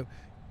everywhere.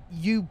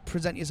 You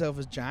present yourself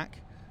as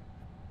Jack.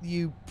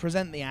 You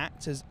present the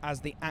act as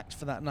the act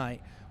for that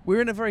night.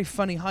 We're in a very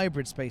funny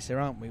hybrid space here,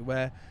 aren't we?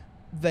 Where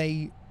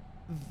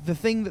the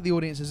thing that the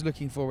audience is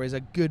looking for is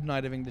a good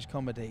night of English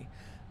comedy.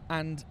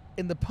 And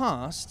in the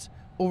past,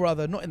 or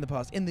rather not in the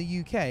past, in the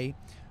UK,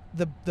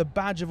 the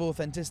badge of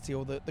authenticity,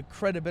 or the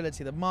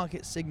credibility, the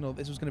market signal that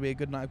this was going to be a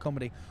good night of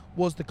comedy,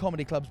 was the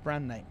comedy club's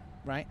brand name,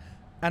 right?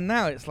 And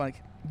now it's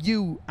like,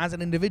 you as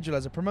an individual,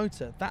 as a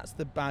promoter, that's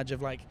the badge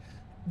of, like,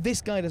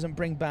 this guy doesn't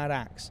bring bad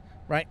acts,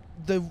 right?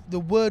 The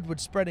word would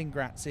spread in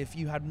Graz if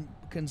you had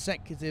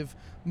consecutive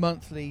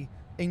monthly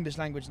English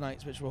language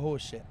nights which were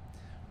horseshit.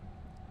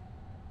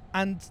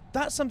 And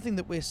that's something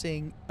that we're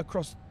seeing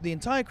across the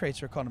entire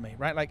creator economy,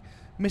 right? Like,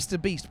 Mr.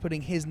 Beast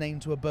putting his name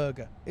to a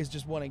burger is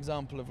just one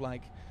example of,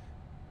 like,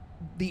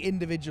 the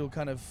individual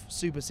kind of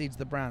supersedes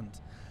the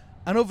brand.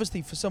 And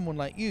obviously for someone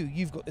like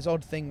you've got this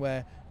odd thing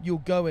where you'll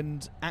go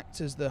and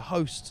act as the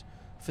host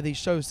for these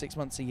shows 6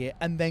 months a year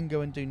and then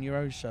go and do your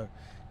own show.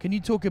 Can you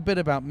talk a bit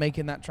about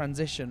making that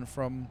transition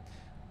from,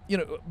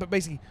 but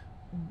basically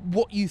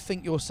what you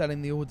think you're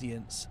selling the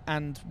audience,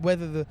 and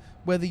whether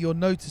you're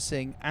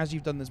noticing, as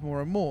you've done this more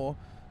and more,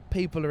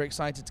 people are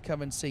excited to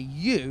come and see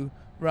you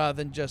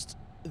rather than just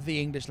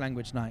the English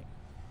language night?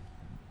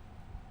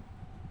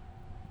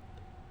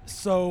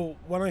 So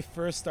when I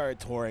first started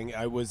touring,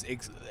 it was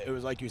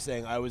like you're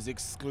saying, I was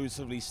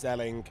exclusively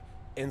selling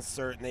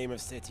insert name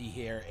of city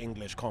here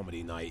English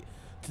comedy night,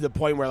 to the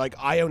point where, like,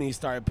 I only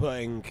started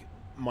putting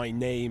my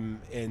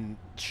name in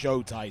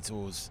show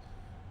titles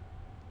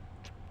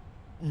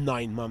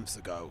 9 months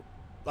ago.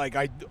 Like,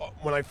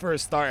 when I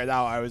first started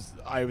out,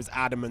 I was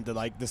adamant that,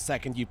 like, the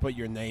second you put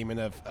your name in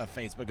a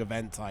Facebook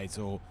event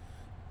title,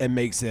 it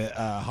makes it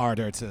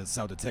harder to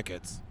sell the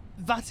tickets.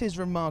 That is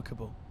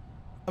remarkable.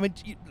 I mean,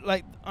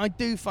 I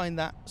do find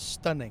that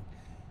stunning.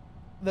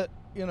 That,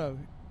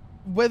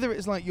 whether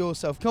it's like your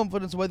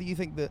self-confidence or whether you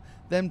think that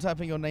them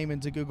typing your name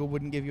into Google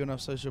wouldn't give you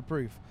enough social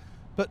proof.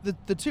 But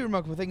the two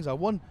remarkable things are,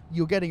 one,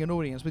 you're getting an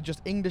audience with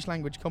just English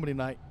language comedy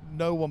night,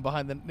 no one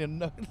behind them,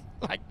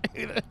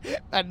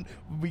 and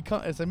we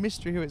can't. It's a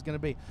mystery who it's going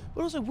to be.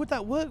 But also, would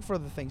that work for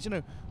other things?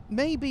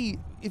 Maybe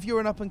if you're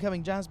an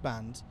up-and-coming jazz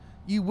band,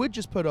 you would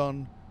just put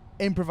on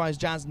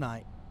improvised jazz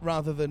night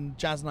rather than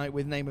jazz night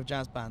with name of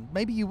jazz band.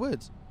 Maybe you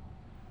would.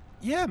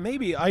 Yeah,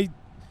 maybe.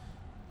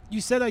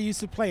 You said I used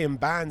to play in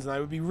bands, and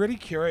I would be really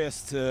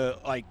curious to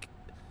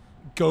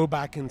go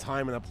back in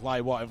time and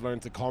apply what I've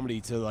learned to comedy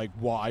to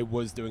what I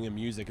was doing in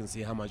music and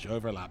see how much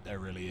overlap there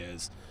really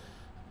is.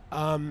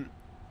 No,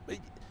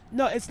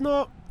 it's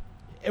not.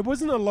 It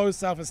wasn't a low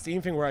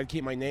self-esteem thing where I'd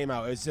keep my name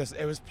out.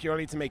 It was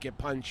purely to make it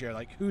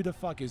punchier. Who the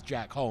fuck is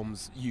Jack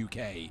Holmes,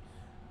 UK?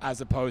 As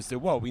opposed to,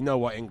 well, we know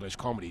what English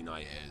comedy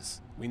night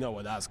is. We know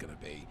what that's going to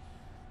be.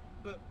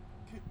 But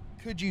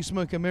could you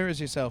smoke and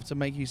mirrors yourself to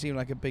make you seem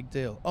like a big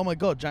deal? Oh my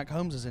God, Jack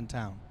Holmes is in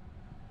town.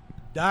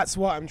 That's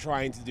what I'm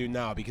trying to do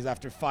now, because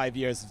after 5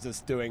 years of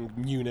just doing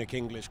Munich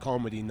English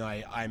comedy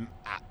night,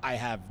 I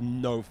have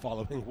no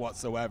following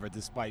whatsoever,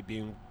 despite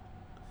being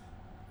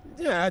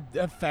a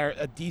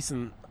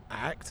decent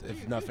act,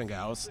 if nothing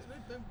else.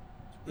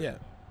 Yeah.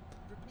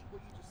 Repeat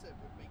what you just said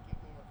would make it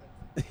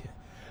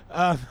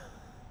more authentic.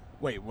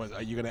 Wait,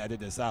 are you going to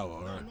edit this out?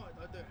 Or? No, I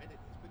don't edit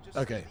this, but just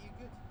Okay. say that you're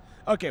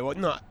good. Okay, well,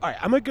 no, all right,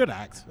 I'm a good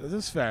act. This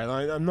is fair.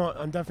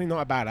 I'm definitely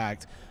not a bad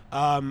act.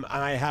 And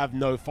I have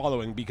no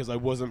following because I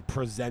wasn't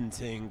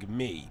presenting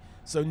me.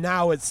 So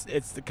now it's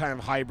the kind of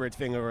hybrid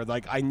thing where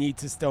I need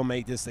to still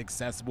make this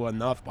accessible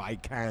enough, but I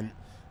can't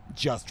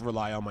just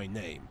rely on my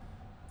name.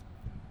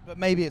 But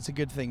maybe it's a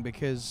good thing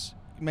because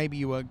maybe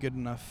you weren't good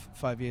enough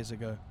 5 years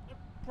ago.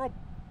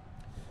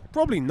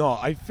 Probably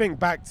not. I think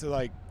back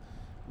to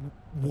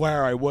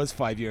where I was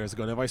 5 years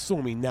ago, and if I saw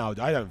me now,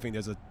 I don't think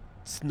there's a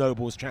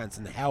snowball's chance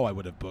in hell I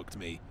would have booked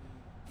me.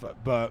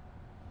 But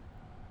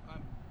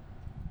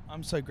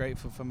I'm so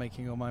grateful for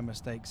making all my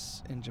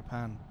mistakes in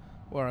Japan,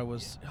 where I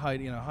was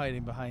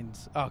hiding behind.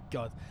 Oh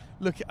God,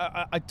 look,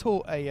 I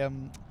taught a.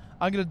 I'm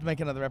going to make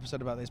another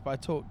episode about this,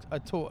 but I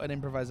taught an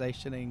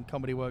improvisation in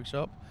comedy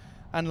workshop,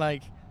 and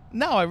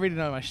now I really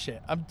know my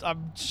shit.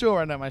 I'm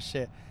sure I know my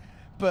shit,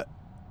 but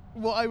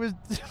what I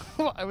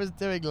was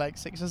doing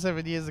 6 or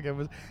 7 years ago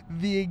was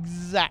the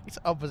exact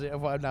opposite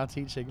of what I'm now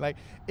teaching.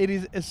 It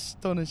is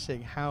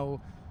astonishing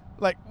how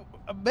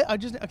I've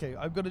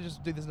got to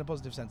just do this in a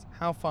positive sense.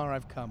 How far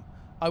I've come.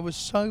 I was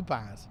so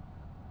bad,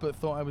 but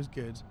thought I was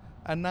good,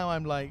 and now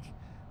I'm I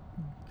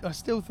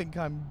still think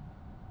I'm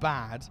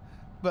bad,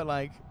 but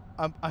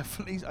I'm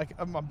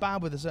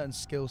bad with a certain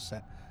skill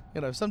set.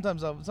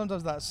 Sometimes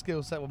that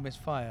skill set will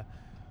misfire,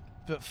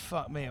 but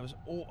fuck me, I was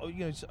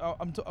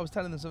I was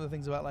telling them some of the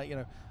things about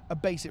a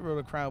basic rule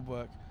of crowd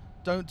work: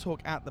 don't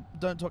talk at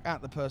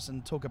the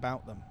person, talk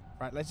about them.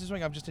 Right, that's just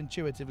something I've just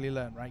intuitively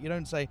learned. Right, you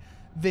don't say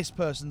this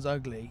person's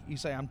ugly. You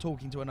say I'm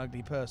talking to an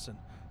ugly person.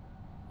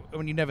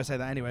 When you never say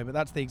that anyway, but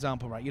that's the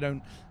example, right? You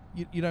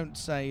don't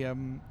say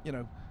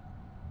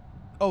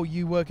oh,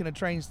 you work in a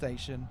train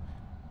station,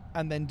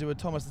 and then do a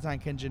Thomas the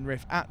Tank Engine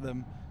riff at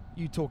them.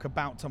 You talk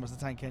about Thomas the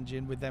Tank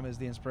Engine with them as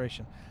the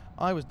inspiration.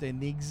 I was doing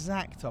the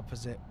exact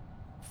opposite.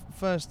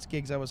 First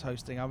gigs I was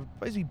hosting, I would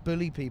basically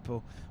bully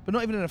people, but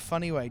not even in a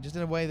funny way, just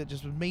in a way that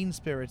just was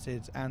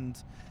mean-spirited,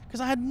 and because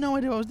I had no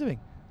idea what I was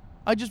doing.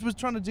 I just was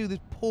trying to do this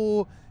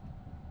poor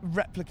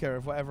replica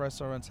of whatever I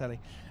saw on telly.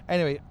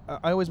 Anyway,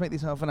 I always make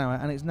these half an hour,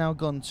 and it's now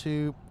gone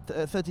to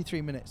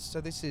 33 minutes. So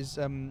this is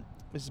a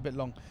bit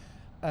long.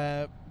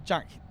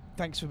 Jack,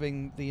 thanks for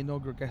being the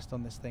inaugural guest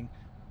on this thing.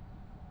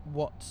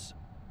 What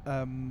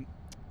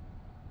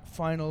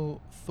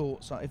final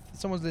thoughts are? If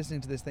someone's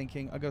listening to this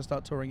thinking, I've got to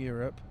start touring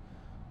Europe,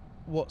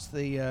 what's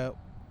the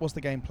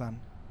game plan?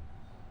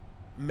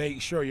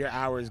 Make sure your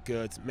hour is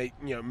good.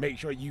 Make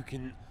sure you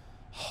can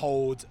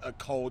hold a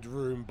cold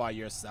room by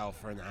yourself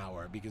for an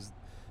hour, because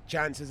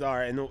chances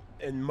are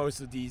in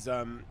most of these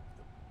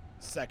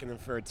second and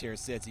third tier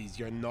cities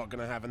you're not going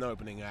to have an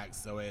opening act,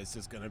 so it's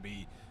just going to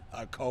be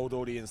a cold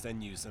audience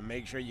than you. So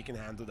make sure you can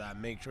handle that.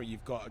 Make sure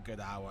you've got a good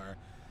hour,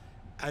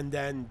 and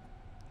then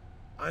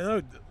I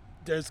know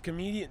there's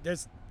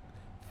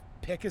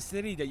pick a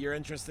city that you're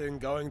interested in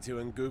going to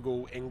and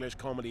Google English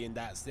comedy in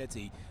that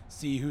city.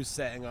 See who's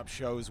setting up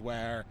shows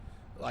where.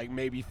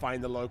 Maybe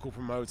find the local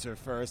promoter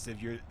first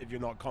if you're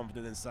not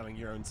confident in selling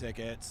your own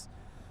tickets.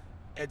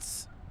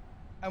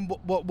 And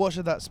what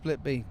should that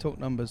split be? Talk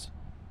numbers.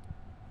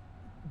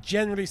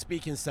 Generally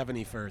speaking,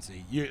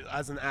 70-30. You,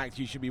 as an act,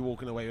 you should be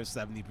walking away with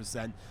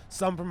 70%.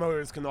 Some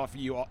promoters can offer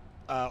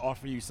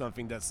you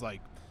something that's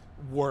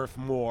worth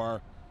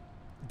more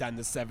than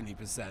the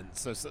 70%.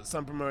 So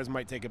some promoters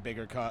might take a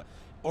bigger cut,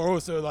 or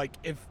also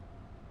if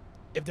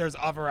there's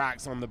other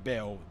acts on the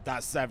bill,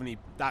 that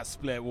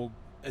split will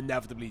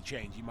inevitably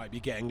change. You might be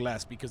getting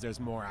less because there's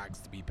more acts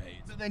to be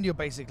paid. But then you're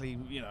basically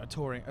a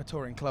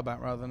touring club act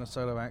rather than a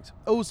solo act.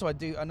 Also, I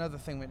do another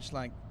thing which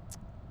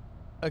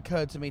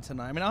occurred to me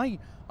tonight. I mean,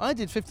 I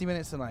did 50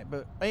 minutes tonight,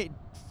 but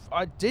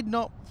I did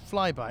not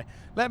fly by.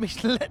 Let me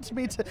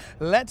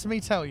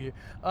tell you.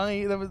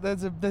 I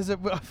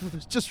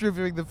was just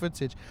reviewing the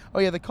footage. Oh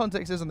yeah, the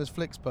context is on this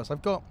Flixbus.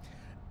 I've got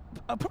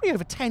probably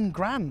over 10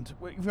 grand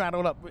if you add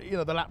all up,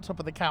 the laptop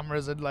and the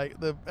cameras and like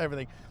the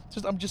everything.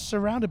 I'm just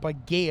surrounded by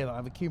gear that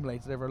I've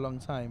accumulated over a long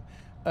time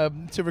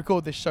to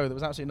record this show that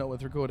was absolutely not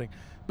worth recording.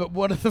 But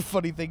one of the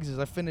funny things is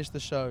I finished the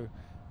show.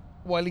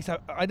 Well, at least I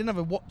didn't have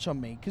a watch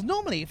on me, because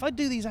normally if I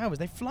do these hours,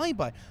 they fly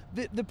by.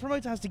 The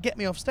promoter has to get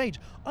me off stage.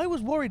 I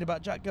was worried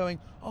about Jack going,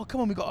 "Oh,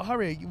 come on, we've got to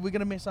hurry. We're going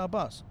to miss our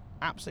bus."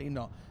 Absolutely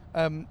not.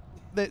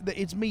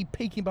 It's me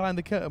peeking behind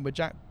the curtain with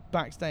Jack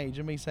backstage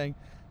and me saying,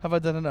 "Have I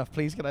done enough?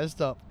 Please, can I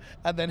stop?"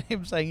 And then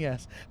him saying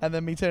yes. And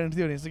then me turning to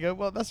the audience and go,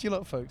 "Well, that's your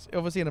lot, folks."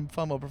 Obviously in a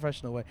far more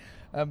professional way.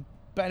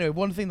 But anyway,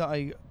 one thing that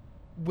I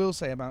will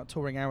say about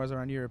touring hours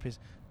around Europe is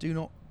do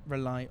not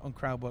rely on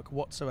crowd work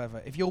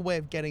whatsoever. If your way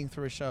of getting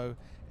through a show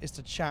is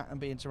to chat and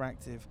be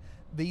interactive,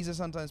 these are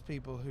sometimes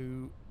people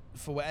who,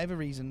 for whatever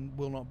reason,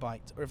 will not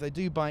bite. Or if they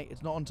do bite,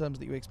 it's not on terms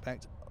that you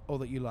expect or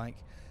that you like.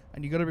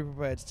 And you've got to be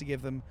prepared to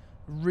give them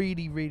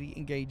really, really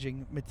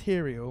engaging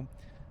material,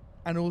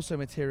 and also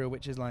material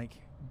which is like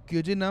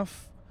good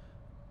enough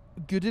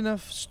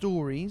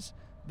stories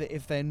that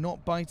if they're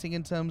not biting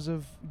in terms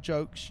of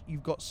jokes,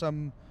 you've got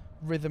some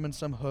rhythm and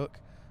some hook.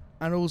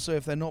 And also,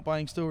 if they're not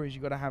buying stories,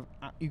 you've got to have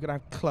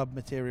club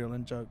material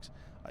and jokes.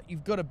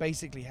 You've got to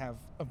basically have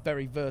a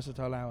very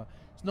versatile hour.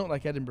 It's not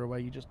like Edinburgh where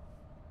you just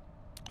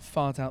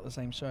fart out the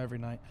same show every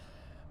night.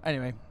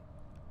 Anyway,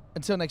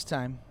 until next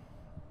time,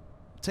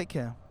 take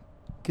care.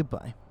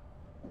 Goodbye.